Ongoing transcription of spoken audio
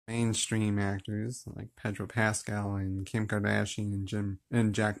mainstream actors like Pedro Pascal and Kim Kardashian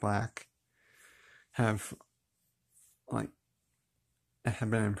and Jack Black have like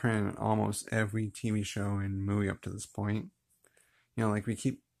have been in print in almost every TV show and movie up to this point. Like we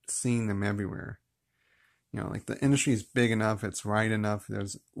keep seeing them everywhere. Like the industry is big enough, it's wide enough,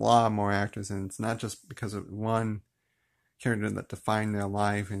 there's a lot more actors, and it's not just because of one character that defined their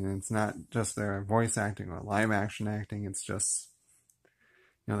life, and it's not just their voice acting or live action acting, it's just,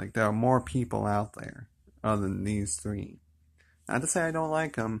 like there are more people out there other than these three. Not to say I don't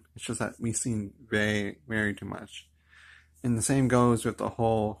like them, it's just that we've seen very, very too much. And the same goes with the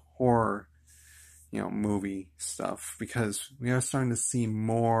whole horror movie stuff, because we are starting to see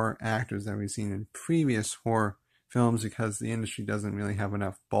more actors that we've seen in previous horror films, because the industry doesn't really have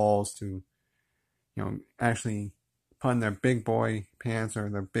enough balls to, actually put on their big boy pants or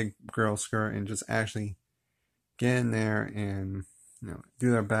their big girl skirt and just actually get in there and,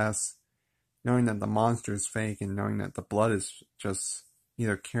 do their best, knowing that the monster is fake and knowing that the blood is just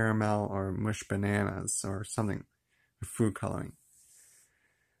either caramel or mushed bananas or something with food coloring.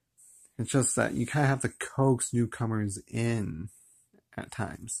 It's just that you kind of have to coax newcomers in at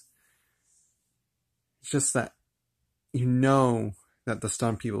times. It's just that that the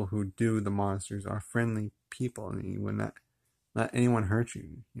stunt people who do the monsters are friendly people, and you would not let anyone hurt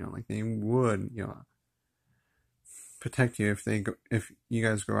you. Like they would, protect you if you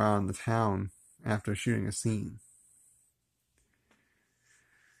guys go out in the town after shooting a scene.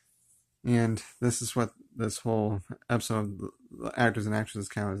 And this is what this whole episode of the Actors and Actresses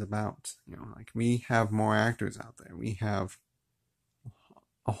Count is about. Like we have more actors out there. We have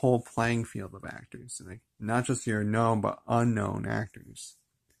a whole playing field of actors. Like not just your known but unknown actors.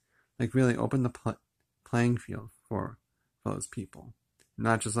 Like really open the playing field for those people.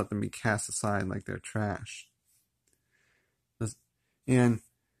 Not just let them be cast aside like they're trash. And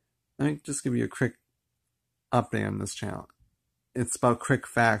let me just give you a quick update on this channel. It's about quick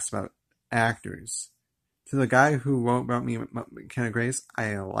facts about actors. To the guy who wrote about me, McKenna Grace,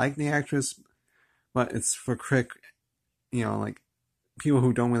 I like the actress, but it's for quick, like people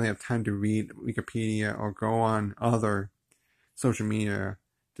who don't really have time to read Wikipedia or go on other social media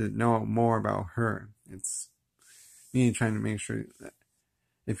to know more about her. It's me trying to make sure that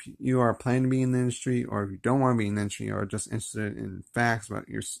if you are planning to be in the industry, or if you don't want to be in the industry, or just interested in facts about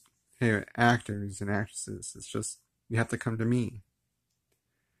your favorite actors and actresses, it's just, you have to come to me.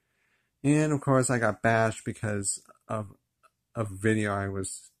 And of course I got bashed because of a video I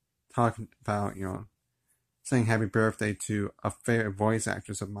was talking about, saying happy birthday to a favorite voice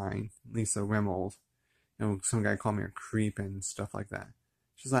actress of mine, Lisa Rimmold. Some guy called me a creep and stuff like that.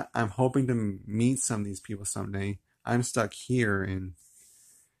 It's just like, I'm hoping to meet some of these people someday. I'm stuck here in,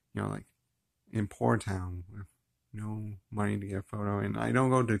 like in Poor Town with no money to get a photo, and I don't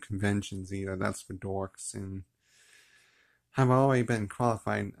go to conventions either. That's for dorks, and I've already been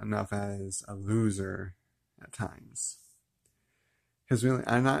qualified enough as a loser at times. Because really,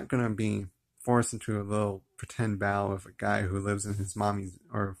 I'm not going to be forced into a little pretend battle with a guy who lives in his mommy's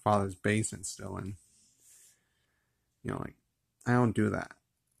or father's basement still. And, like, I don't do that.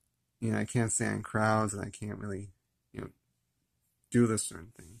 I can't stand in crowds, and I can't really, do this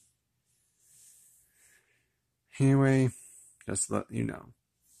certain thing. Anyway, just to let you know.